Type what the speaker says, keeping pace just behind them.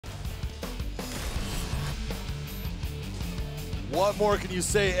What more can you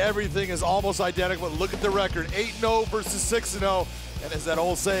say? Everything is almost identical, but look at the record, 8-0 versus 6-0. And as that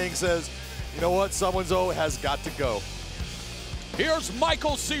old saying says, you know what, someone's O has got to go. Here's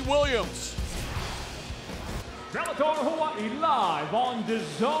Michael C. Williams. Bellator Hawaii live on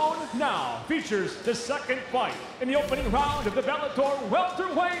DAZN now features the second fight in the opening round of the Bellator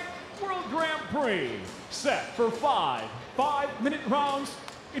Welterweight World Grand Prix. Set for 5 5-minute rounds.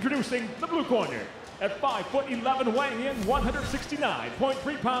 Introducing the blue corner. At 5'11", weighing in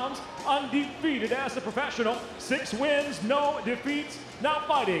 169.3 pounds, undefeated as a professional, 6 wins, no defeats. Now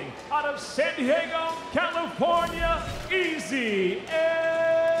fighting out of San Diego, California, easy,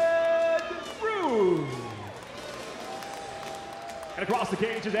 Ed Ruth. And across the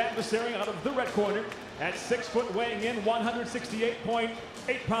cage, his adversary out of the red corner, at 6 foot, weighing in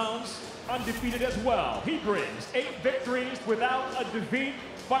 168.8 pounds, undefeated as well. He brings 8 victories without a defeat.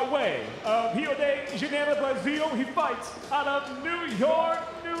 By way of Rio de Janeiro, Brazil, he fights out of New York,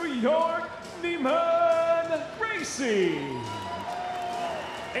 Neiman Gracie.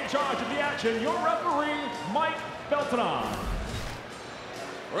 In charge of the action, your referee, Mike Beltran.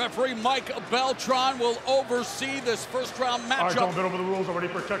 Referee Mike Beltran will oversee this first round matchup. All right, don't get over the rules already.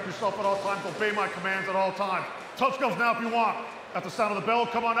 Protect yourself at all times. Obey my commands at all times. Touch gloves now if you want. At the sound of the bell,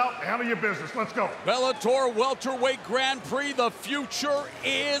 come on out, handle your business. Let's go. Bellator Welterweight Grand Prix. The future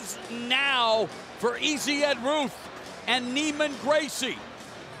is now for Easy Ed Ruth and Neiman Gracie.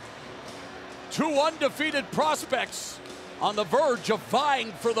 2 undefeated prospects on the verge of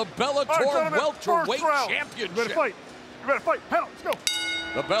vying for the Bellator Welterweight Championship. You better fight. You better fight. Panel, let's go.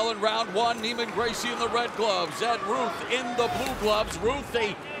 The bell in round 1, Neiman Gracie in the red gloves, Ed Ruth in the blue gloves. Ruth,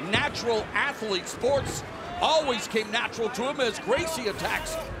 a natural athlete, sports always came natural to him as Gracie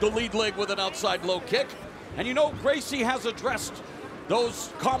attacks the lead leg with an outside low kick. And you know, Gracie has addressed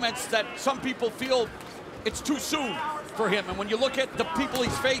those comments that some people feel it's too soon for him. And when you look at the people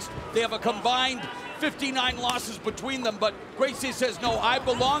he's faced, they have a combined 59 losses between them. But Gracie says, no, I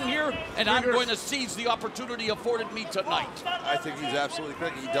belong here, and I'm going to seize the opportunity afforded me tonight. I think he's absolutely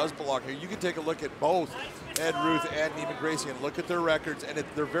correct. He does belong here. You can take a look at both Ed Ruth and Neiman Gracie and look at their records, and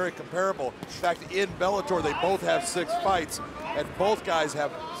they're very comparable. In fact, in Bellator, they both have 6 fights, and both guys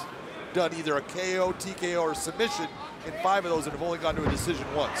have done either a KO, TKO, or submission in 5 of those and have only gone to a decision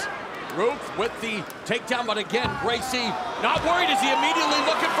once. Ruth with the takedown, but again, Gracie not worried as he immediately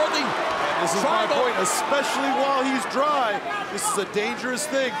looking for the and this is triangle. my point, especially while he's dry. This is a dangerous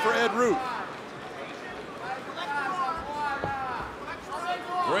thing for Ed Ruth.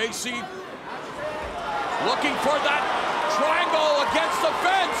 Gracie looking for that triangle against the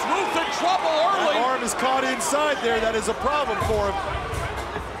fence. Ruth in trouble early. That arm is caught inside there. That is a problem for him.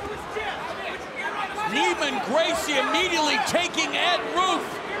 Neiman Gracie immediately taking Ed Ruth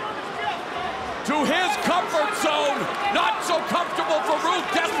to his comfort zone. Not so comfortable for Ruth,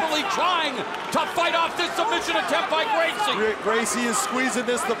 desperately trying to fight off this submission attempt by Gracie. Gracie is squeezing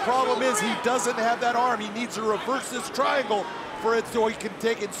this. The problem is he doesn't have that arm. He needs to reverse this triangle for it so he can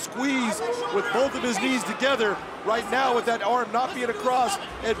take and squeeze with both of his knees together. Right now, with that arm not being across,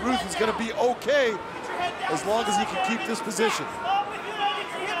 Ed Ruth is going to be okay as long as he can keep this position.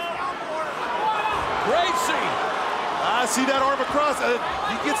 Gracie. See that arm across.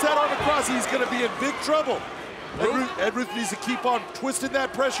 He gets that arm across, he's going to be in big trouble. Ed Ruth needs to keep on twisting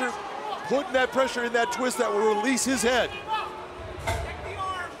that pressure, putting that pressure in that twist that will release his head.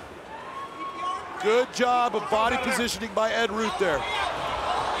 Good job of body positioning by Ed Ruth there.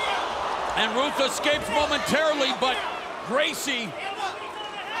 And Ruth escapes momentarily, but Gracie,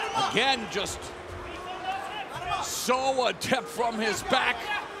 again, just so adept from his back.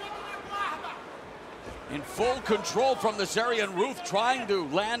 In full control from this area, and Ruth trying to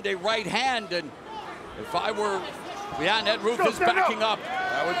land a right hand. And if I were, Ed Ruth is backing up.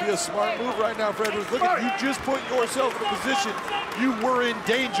 That would be a smart move right now for Ed Ruth. Look at, you just put yourself in a position you were in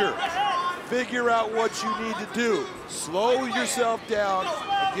danger. Figure out what you need to do. Slow yourself down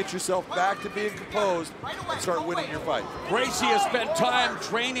and get yourself back to being composed and start winning your fight. Gracie has spent time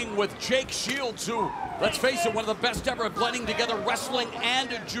training with Jake Shields, who, let's face it, one of the best ever at blending together wrestling and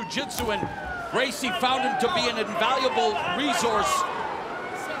jiu-jitsu, and Gracie found him to be an invaluable resource.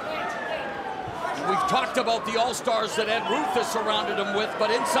 And we've talked about the all-stars that Ed Ruth has surrounded him with,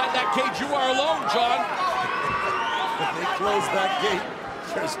 but inside that cage, you are alone, John. When they close that gate,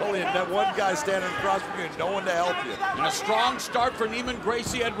 there's only that one guy standing across from you and no one to help you. And a strong start for Neiman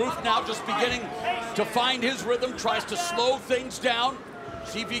Gracie. Ed Ruth now just beginning to find his rhythm, tries to slow things down,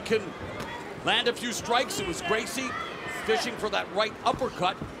 see if he can land a few strikes. It was Gracie fishing for that right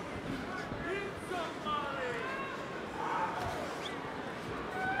uppercut.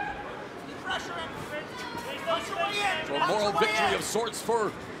 So a moral victory of sorts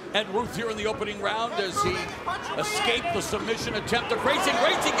for Ed Ruth here in the opening round as he escaped the submission attempt of Gracie.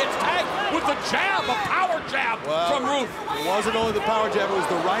 Gracie gets tagged with the jab, a power jab from Ruth. It wasn't only the power jab, it was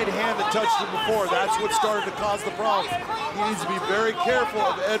the right hand that touched him before. That's what started to cause the problem. He needs to be very careful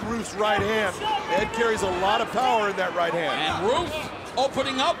of Ed Ruth's right hand. Ed carries a lot of power in that right hand. And Ruth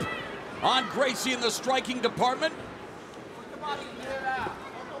opening up on Gracie in the striking department.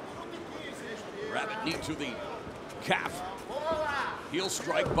 Rabbit knee to the calf. Heel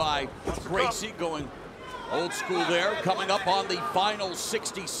strike by Gracie, going old school there. Coming up on the final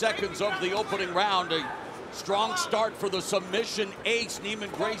 60 seconds of the opening round. A strong start for the submission ace,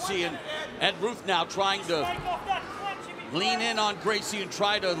 Neiman Gracie, and Ed Ruth now trying to lean in on Gracie and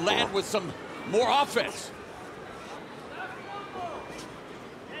try to land with some more offense.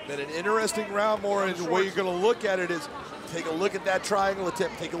 Been an interesting round, more, and the way you're going to look at it is take a look at that triangle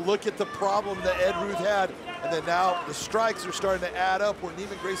attempt, take a look at the problem that Ed Ruth had, and then now the strikes are starting to add up where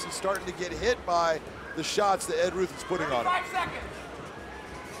Neiman Gracie's starting to get hit by the shots that Ed Ruth is putting on him. 5 seconds.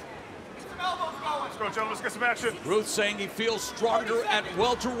 Get some elbows going. Let's go, gentlemen. Let's get some action. Ruth saying he feels stronger at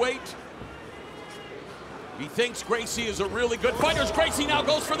welterweight. He thinks Gracie is a really good fighter. Gracie now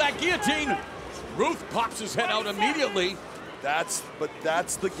goes for that guillotine. Ruth pops his head out immediately. But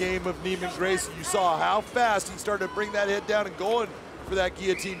that's the game of Neiman Gracie. You saw how fast he started to bring that head down and going for that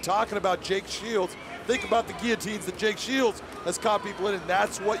guillotine. Talking about Jake Shields. Think about the guillotines that Jake Shields has caught people in, and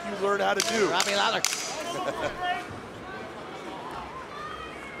that's what you learn how to do.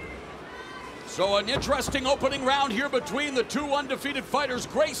 So an interesting opening round here between the two undefeated fighters,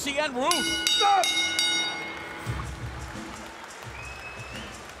 Gracie and Ruth. Stop!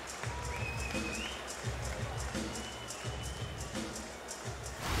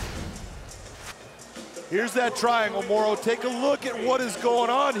 Here's that triangle, Moro. Take a look at what is going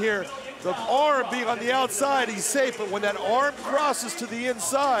on here. The arm being on the outside, he's safe, but when that arm crosses to the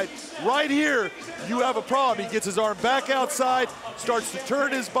inside, right here, you have a problem. He gets his arm back outside, starts to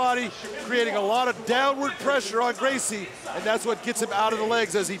turn his body, creating a lot of downward pressure on Gracie, and that's what gets him out of the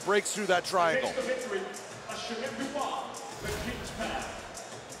legs as he breaks through that triangle.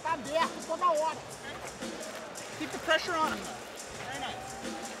 Keep the pressure on him.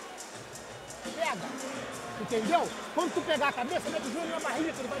 Pega, entendeu? Quando tu pegar a cabeça, mete o joelho na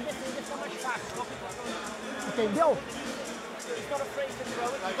barriga, que ele vai descer e ficar mais fácil. Entendeu?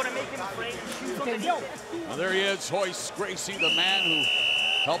 Entendeu? Well, there he is, Royce Gracie, the man who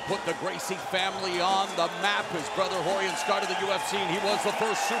helped put the Gracie family on the map. His brother Rorion started the UFC, and he was the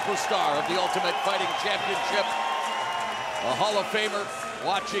first superstar of the Ultimate Fighting Championship. A Hall of Famer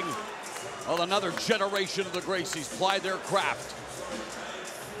watching another generation of the Gracies ply their craft.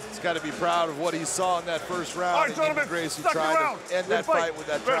 Got to be proud of what he saw in that first round. All right, gentlemen, Gracie trying to end that fight with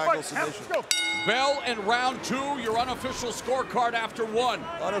that triangle submission. Bell in round 2, your unofficial scorecard after 1.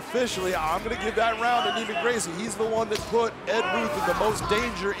 Unofficially, I'm going to give that round to Neiman Gracie. He's the one that put Ed Ruth in the most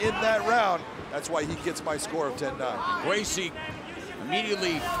danger in that round. That's why he gets my score of 10-9. Gracie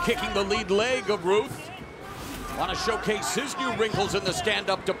immediately kicking the lead leg of Ruth. Want to showcase his new wrinkles in the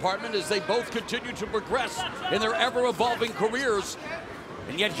stand-up department as they both continue to progress in their ever-evolving careers.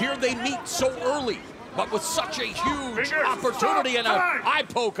 And yet here they meet so early, but with such a huge opportunity and an eye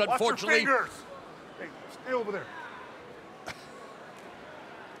poke, unfortunately. Hey, stay over there.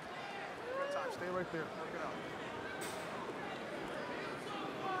 Stay right there.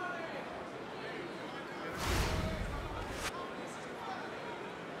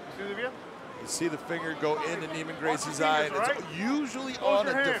 You see the finger go into Neiman Gracie's eye, and it's usually on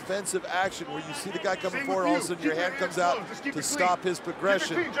a defensive action where you see the guy coming forward, all of a sudden your hand comes out to stop his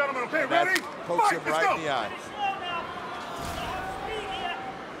progression, and that pokes him right in the eye.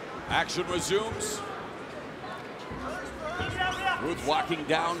 Action resumes. Ruth walking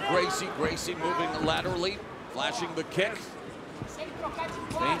down Gracie. Gracie moving laterally, flashing the kick.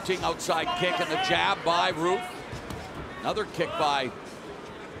 Feinting outside kick and the jab by Ruth. Another kick by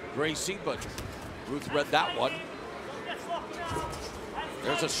Gracie, but Ruth read that one.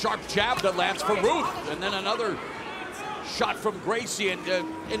 There's a sharp jab that lands for Ruth, and then another shot from Gracie, and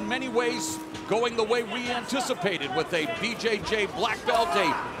in many ways going the way we anticipated with a BJJ black belt,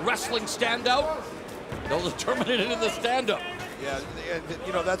 a wrestling standout. They'll determine it in the stand-up. Yeah, and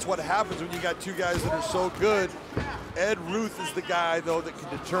you know, that's what happens when you got two guys that are so good. Ed Ruth is the guy, though, that can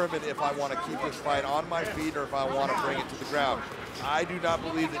determine if I want to keep this fight on my feet or if I want to bring it to the ground. I do not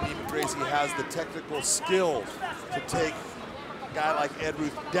believe that Neiman Gracie has the technical skills to take guy like Ed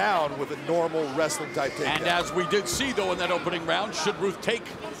Ruth down with a normal wrestling type takedown. And as we did see, though, in that opening round, should Ruth take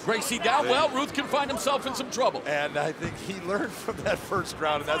Gracie down, well, Ruth can find himself in some trouble. And I think he learned from that first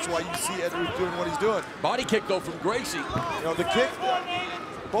round, and that's why you see Ed Ruth doing what he's doing. Body kick, though, from Gracie. You know, the kick,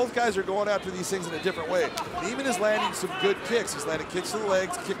 both guys are going after these things in a different way. Neiman is landing some good kicks. He's landing kicks to the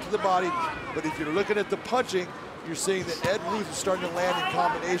legs, kick to the body. But if you're looking at the punching, you're seeing that Ed Ruth is starting to land in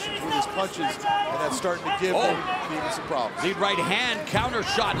combinations with his punches, and that's starting to give Neiman some problems. Lead right hand, counter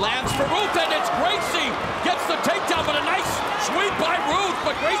shot lands for Ruth, and it's Gracie. Gets the takedown, but a nice sweep by Ruth,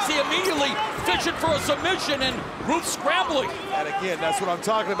 but Gracie immediately fishing for a submission, and Ruth scrambling. And again, that's what I'm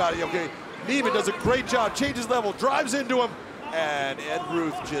talking about. Okay, Neiman does a great job, changes level, drives into him, and Ed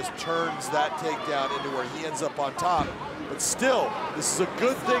Ruth just turns that takedown into where he ends up on top. But still, this is a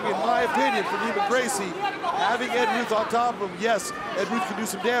good thing, in my opinion, for Neiman Gracie. Having Ed Ruth on top of him, yes, Ed Ruth can do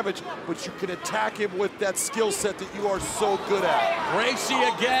some damage, but you can attack him with that skill set that you are so good at. Gracie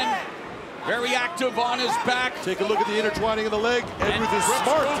again, very active on his back. Take a look at the intertwining of the leg. Ed Ruth is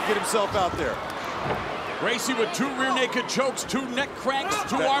smart to get himself out there. Gracie with 2 rear naked chokes, 2 neck cranks,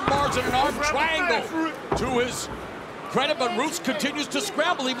 2 arm bars, and an arm triangle to his credit, but Ruth continues to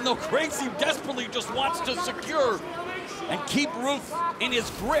scramble, even though Gracie desperately just wants to secure and keep Ruth in his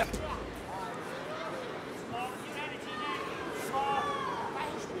grip.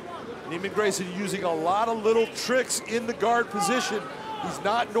 Neiman Gracie using a lot of little tricks in the guard position. He's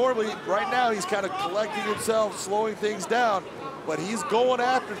not normally, right now he's kind of collecting himself, slowing things down, but he's going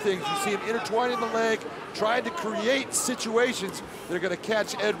after things. You see him intertwining the leg, trying to create situations that are going to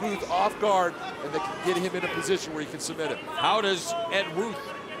catch Ed Ruth off guard and that can get him in a position where he can submit him. How does Ed Ruth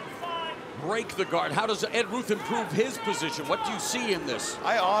break the guard? How does Ed Ruth improve his position? What do you see in this?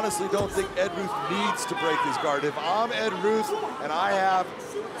 I honestly don't think Ed Ruth needs to break his guard. If I'm Ed Ruth and I have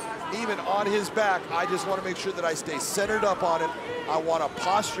Neiman on his back, I just want to make sure that I stay centered up on him. I want to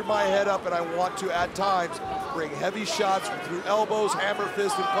posture my head up, and I want to, at times, bring heavy shots through elbows, hammer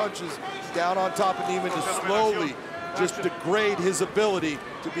fists, and punches down on top of Neiman to slowly just degrade his ability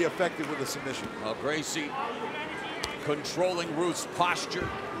to be effective with a submission. Well, Gracie controlling Ruth's posture.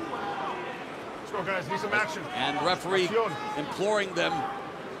 Let's go, guys. Need some action. And referee imploring them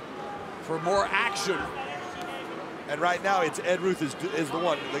for more action. And right now, it's Ed Ruth is the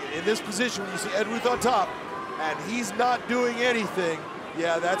one. In this position, when you see Ed Ruth on top, and he's not doing anything,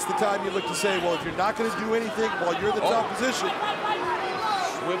 yeah, that's the time you look to say, well, if you're not going to do anything while you're in the top position.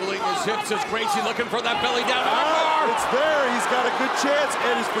 Swiveling his hips as Gracie looking for that belly down arm. It's there. He's got a good chance.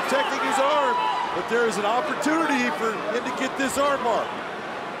 Ed is protecting his arm, but there is an opportunity for him to get this arm bar.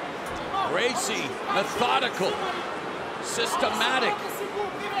 Gracie, methodical, systematic,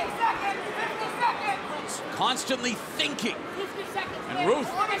 constantly thinking. And Ruth.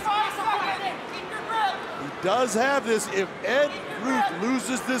 He does have this. If Ed Ruth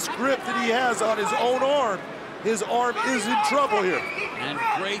loses this grip that he has on his own arm, his arm is in trouble here. And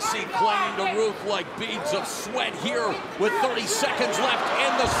Gracie clinging to Ruth like beads of sweat here with 30 seconds left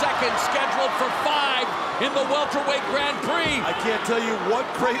in the second, scheduled for 5 in the welterweight Grand Prix. I can't tell you what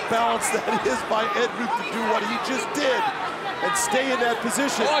great balance that is by Ed Ruth to do what he just did and stay in that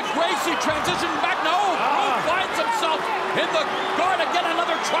position. Oh, and Gracie transitioning back. No, Ruth finds himself in the guard. Again,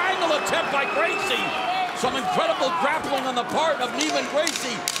 another triangle attempt by Gracie. Some incredible grappling on the part of Neiman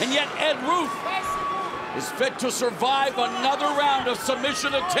Gracie, and yet Ed Ruth is fit to survive another round of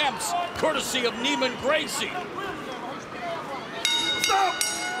submission attempts, courtesy of Neiman Gracie. Stop!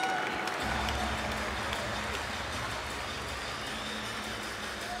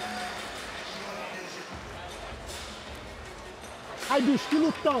 Ai, bicho, que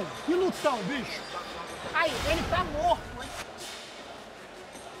lutão, bicho. Ai, ele tá morto, hein?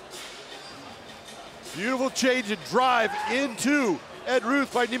 Beautiful change and drive into Ed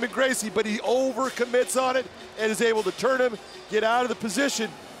Ruth by Neiman Gracie, but he overcommits on it and is able to turn him, get out of the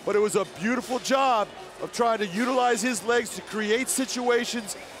position. But it was a beautiful job of trying to utilize his legs to create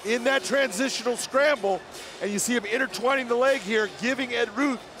situations in that transitional scramble. And you see him intertwining the leg here, giving Ed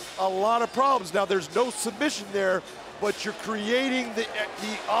Ruth a lot of problems. Now, there's no submission there, but you're creating the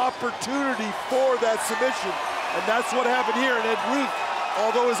opportunity for that submission. And that's what happened here. And Ed Ruth,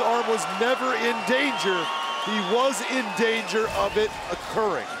 although his arm was never in danger, he was in danger of it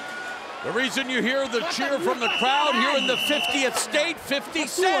occurring. The reason you hear the cheer from the crowd here in the 50th state, 50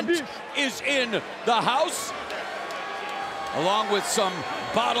 Cent is in the house, along with some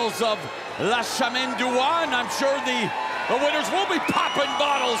bottles of La Chemin Douane. I'm sure the winners will be popping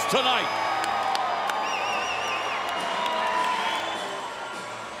bottles tonight.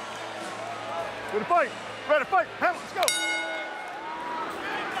 Ready to fight. Ready to fight. Hammer, let's go.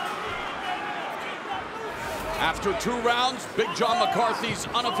 After 2 rounds, Big John McCarthy's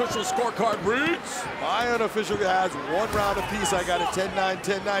unofficial scorecard reads. My unofficial has 1 round apiece. I got a 10-9,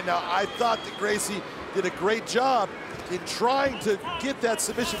 10-9. Now, I thought that Gracie did a great job in trying to get that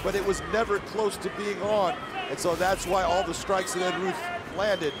submission, but it was never close to being on. And so that's why all the strikes that Ed Ruth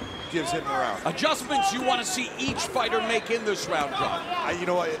landed gives him the round. Adjustments you want to see each fighter make in this round, John? You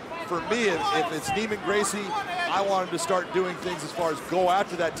know what, for me, if it's Neiman Gracie, I want him to start doing things as far as go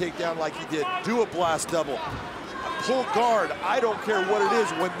after that takedown like he did. Do a blast double. Pull guard. I don't care what it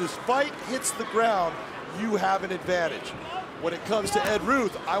is. When this fight hits the ground, you have an advantage. When it comes to Ed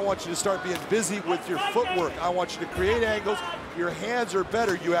Ruth, I want you to start being busy with your footwork. I want you to create angles. Your hands are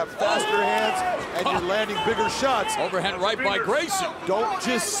better. You have faster hands, and you're landing bigger shots. Overhand right by Gracie. Don't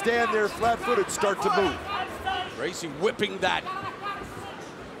just stand there flat-footed. Start to move. Gracie whipping that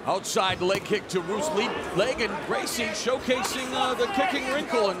outside leg kick to Ruth's lead leg, and Gracie showcasing the kicking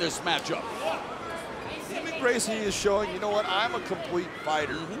wrinkle in this matchup. Neiman Gracie is showing, you know what, I'm a complete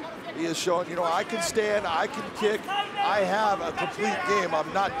fighter. He is showing, you know, I can stand, I can kick, I have a complete game.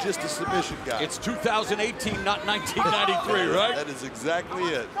 I'm not just a submission guy. It's 2018, not 1993, right? That is exactly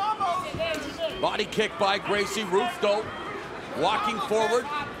it. Body kick by Gracie. Ruth, though, walking forward.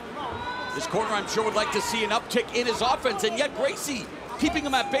 This corner, I'm sure, would like to see an uptick in his offense, and yet Gracie keeping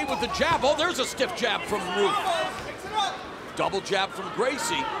him at bay with the jab. Oh, there's a stiff jab from Ruth. Double jab from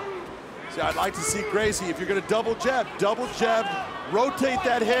Gracie. See, I'd like to see Gracie, if you're going to double jab, rotate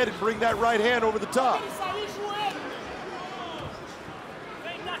that head and bring that right hand over the top.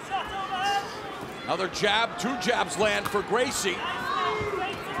 Another jab, 2 jabs land for Gracie.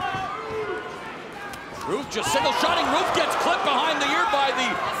 Ruth just single shotting. Ruth gets clipped behind the ear by the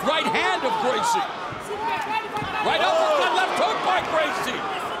right hand of Gracie. Right uppercut, left hook by Gracie.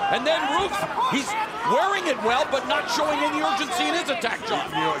 And then Ruth, he's wearing it well, but not showing any urgency in his attack, John.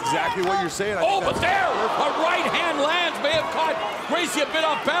 You know exactly what you're saying. But there, a right hand lands. May have caught Gracie a bit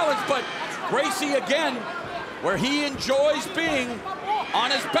off balance, but Gracie again, where he enjoys being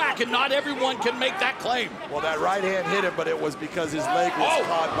on his back, and not everyone can make that claim. Well, that right hand hit him, but it was because his leg was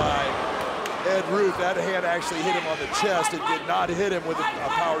caught by Ed Ruth. That hand actually hit him on the chest. It did not hit him with a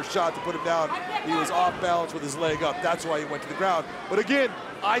power shot to put him down. He was off balance with his leg up. That's why he went to the ground. But again,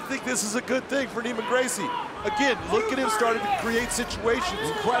 I think this is a good thing for Neiman Gracie. Again, look at him starting to create situations.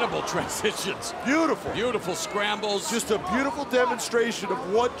 Incredible transitions. Beautiful. Beautiful scrambles. Just a beautiful demonstration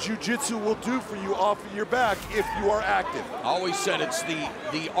of what Jiu-Jitsu will do for you off of your back if you are active. I always said it's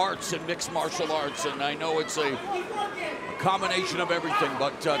the arts and mixed martial arts, and I know it's a combination of everything,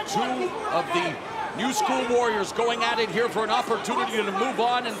 but 2 of the new school warriors going at it here for an opportunity to move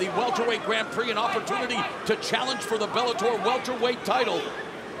on in the welterweight Grand Prix, an opportunity to challenge for the Bellator welterweight title.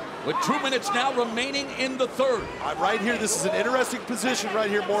 With 2 minutes now remaining in the third. Right here, this is an interesting position right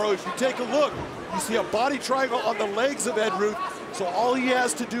here, Moro. If you take a look, you see a body triangle on the legs of Ed Ruth, so all he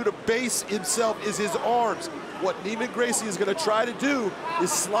has to do to base himself is his arms. What Neiman Gracie is going to try to do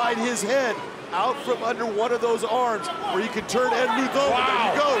is slide his head out from under one of those arms where he can turn Ed Ruth over.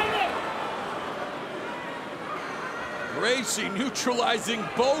 Wow. There you go. Gracie neutralizing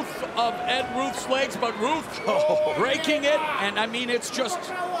both of Ed Ruth's legs, but Ruth breaking it, and I mean, it's just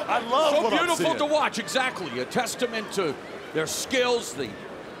so beautiful to watch. Exactly, a testament to their skills, the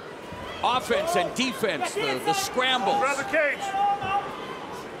offense and defense, the scrambles. Grab the cage.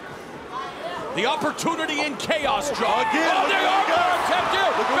 The opportunity in chaos, John. Again, the armbar attempt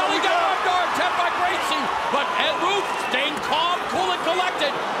here. Belly down armbar attempt by Gracie. But Ed Ruth staying calm, cool and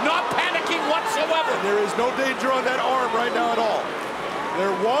collected, not panicking whatsoever. And there is no danger on that arm right now at all.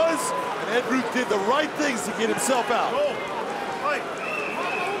 There was, and Ed Ruth did the right things to get himself out. Fight.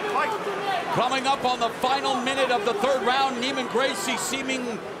 Fight. Coming up on the final minute of the third round, Neiman Gracie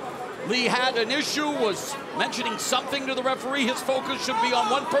seemingly had an issue, was mentioning something to the referee. His focus should be on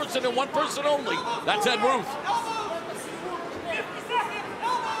one person and one person only. That's Ed Ruth.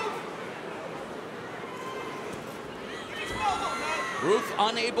 Ruth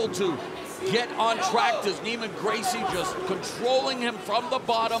unable to get on track as Neiman Gracie just controlling him from the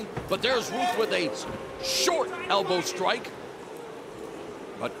bottom. But there's Ruth with a short elbow strike.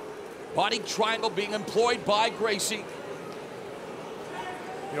 But body triangle being employed by Gracie.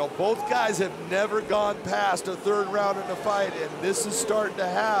 You know, both guys have never gone past a third round in a fight, and this is starting to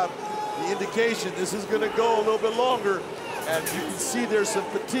have the indication this is going to go a little bit longer. And you can see there's some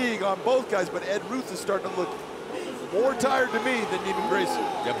fatigue on both guys, but Ed Ruth is starting to look more tired to me than Neiman Gracie.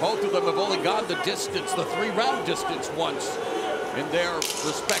 Yeah, both of them have only gone the distance, the 3-round distance once in their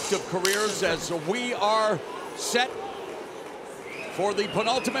respective careers, as we are set for the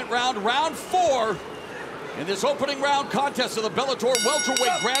penultimate round, round 4. In this opening round contest of the Bellator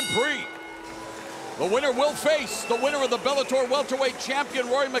welterweight Grand Prix. The winner will face the winner of the Bellator welterweight champion,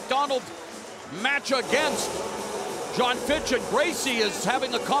 Rory MacDonald, match against John Fitch, and Gracie is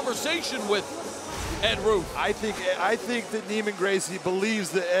having a conversation with Ed Ruth. I think that Neiman Gracie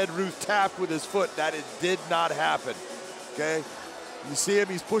believes that Ed Ruth tapped with his foot. That it did not happen. Okay, you see him,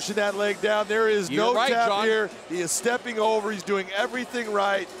 he's pushing that leg down. There is no tap John. Here. He is stepping over, he's doing everything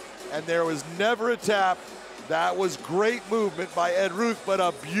right, and there was never a tap. That was great movement by Ed Ruth, but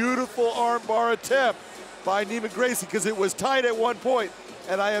a beautiful armbar attempt by Neiman Gracie, because it was tight at one point.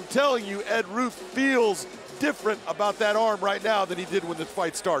 And I am telling you, Ed Ruth feels different about that arm right now than he did when the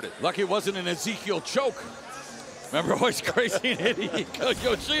fight started. Lucky it wasn't an Ezekiel choke. Remember Royce Gracie and Eddie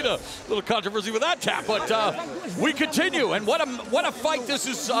Yoshida? A little controversy with that tap, but we continue. And what a fight this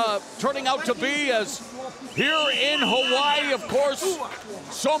is turning out to be, as here in Hawaii, of course,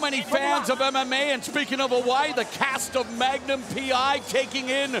 so many fans of MMA. And speaking of Hawaii, the cast of Magnum PI taking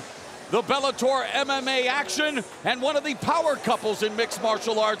in the Bellator MMA action, and one of the power couples in mixed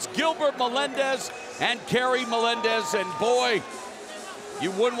martial arts, Gilbert Melendez and Kerry Melendez. And boy,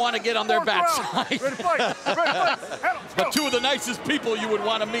 you wouldn't want to get on their bad side. But two of the nicest people you would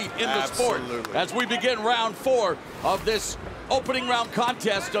want to meet in the sport. As we begin round 4 of this opening round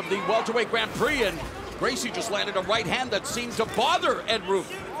contest of the welterweight Grand Prix, and Gracie just landed a right hand that seemed to bother Ed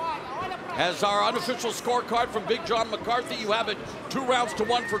Ruth. As our unofficial scorecard from Big John McCarthy, you have it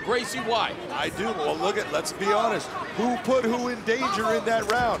 2-1 for Gracie. Why? I do. Well, look at, let's be honest. Who put who in danger in that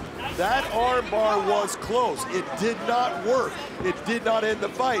round? That armbar was close. It did not work. It did not end the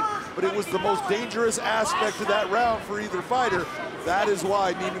fight, but it was the most dangerous aspect of that round for either fighter. That is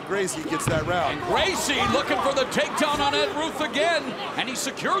why Neiman Gracie gets that round. And Gracie looking for the takedown on Ed Ruth again, and he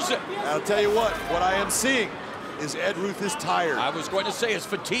secures it. I'll tell you what I am seeing is Ed Ruth is tired. I was going to say, is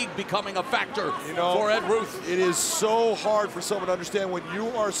fatigue becoming a factor for Ed Ruth? It is so hard for someone to understand when you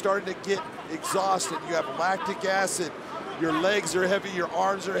are starting to get exhausted. You have lactic acid, your legs are heavy, your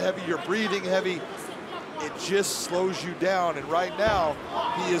arms are heavy, you're breathing heavy. It just slows you down, and right now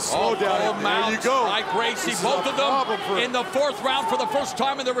he is slowed down. And there you go. By Gracie, both of them in the 4th round for the first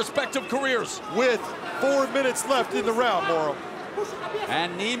time in their respective careers. With 4 minutes left in the round, Morrow.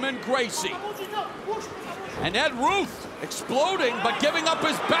 And Neiman Gracie. And Ed Ruth exploding, but giving up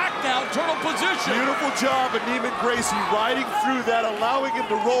his back now, turtle position. Beautiful job of Neiman Gracie riding through that, allowing him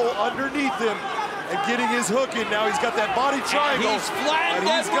to roll underneath him and getting his hook in. Now he's got that body triangle. And he's flagged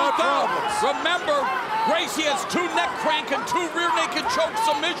Ed Ruth out. Remember, Gracie has 2 neck crank and 2 rear naked choke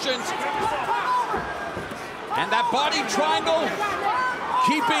submissions. And that body triangle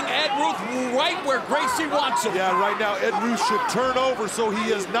keeping Ed Ruth right where Gracie wants him. Yeah, right now Ed Ruth should turn over so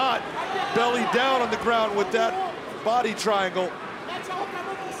he is not belly down on the ground with that body triangle.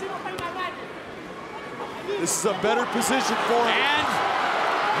 This is a better position for him. And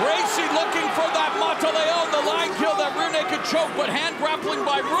Gracie looking for that Mataleon, the line kill, that rear naked choke, but hand grappling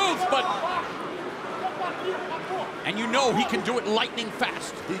by Ruth. And you know he can do it lightning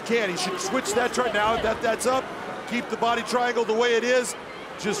fast. He can. He should switch that now that's up. Keep the body triangle the way it is.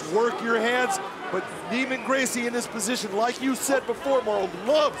 Just work your hands. But Neiman Gracie in this position, like you said before, Morrow,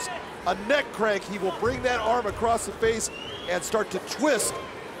 loves a neck crank. He will bring that arm across the face and start to twist.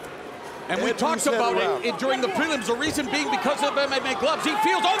 And we talked about it during the prelims, the reason being because of MMA gloves. He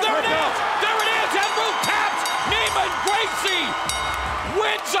feels, oh, there it is! There it is! Ed Ruth taps! Neiman Gracie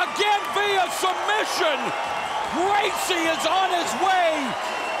wins again via submission! Gracie is on his way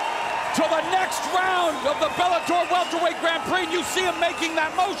to the next round of the Bellator welterweight Grand Prix. You see him making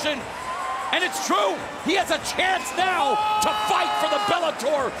that motion. And it's true, he has a chance now to fight for the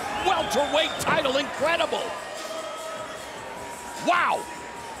Bellator welterweight title. Incredible. Wow.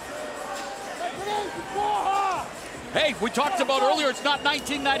 Hey, we talked about earlier, it's not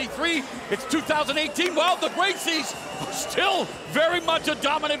 1993, it's 2018. Well, the Gracies are still very much a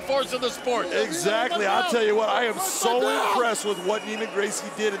dominant force in the sport. Exactly. I'll tell you what, I am so impressed with what Neiman Gracie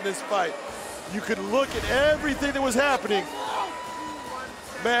did in this fight. You could look at everything that was happening.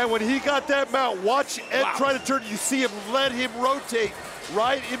 Man, when he got that mount, watch Ed try to turn. You see him, let him rotate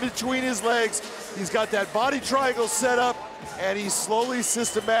right in between his legs. He's got that body triangle set up, and he slowly,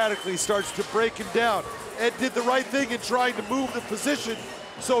 systematically starts to break him down. Ed did the right thing in trying to move the position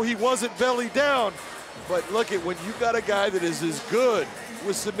so he wasn't belly down. But look at when you got a guy that is as good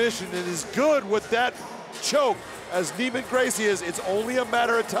with submission and as good with that choke as Neiman Gracie is, it's only a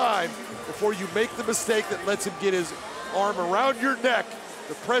matter of time before you make the mistake that lets him get his arm around your neck.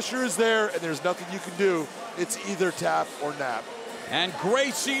 The pressure is there, and there's nothing you can do. It's either tap or nap. And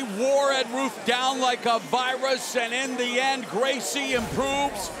Gracie wore Ed Ruth down like a virus, and in the end, Gracie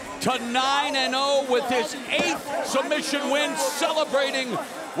improves to 9-0 with his 8th submission win, celebrating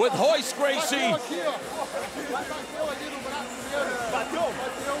with Royce Gracie.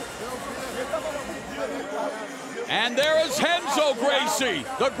 And there is Renzo Gracie.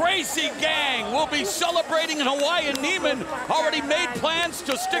 The Gracie gang will be celebrating in Hawaii, and Neiman already made plans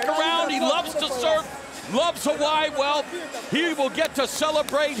to stick around. He loves to surf, loves Hawaii. Well, he will get to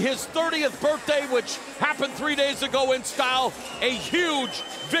celebrate his 30th birthday, which happened 3 days ago in style. A huge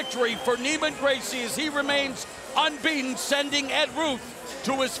victory for Neiman Gracie as he remains unbeaten, sending Ed Ruth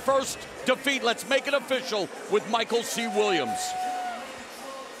to his first defeat. Let's make it official with Michael C. Williams.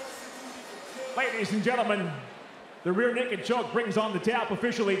 Ladies and gentlemen, the rear naked choke brings on the tap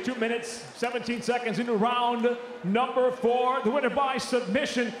officially 2 minutes, 17 seconds into round number 4. The winner by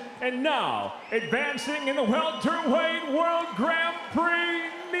submission. And now, advancing in the welterweight World Grand Prix,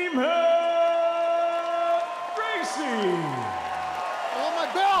 Neiman Gracie. Oh, my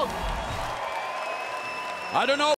belt! I don't know.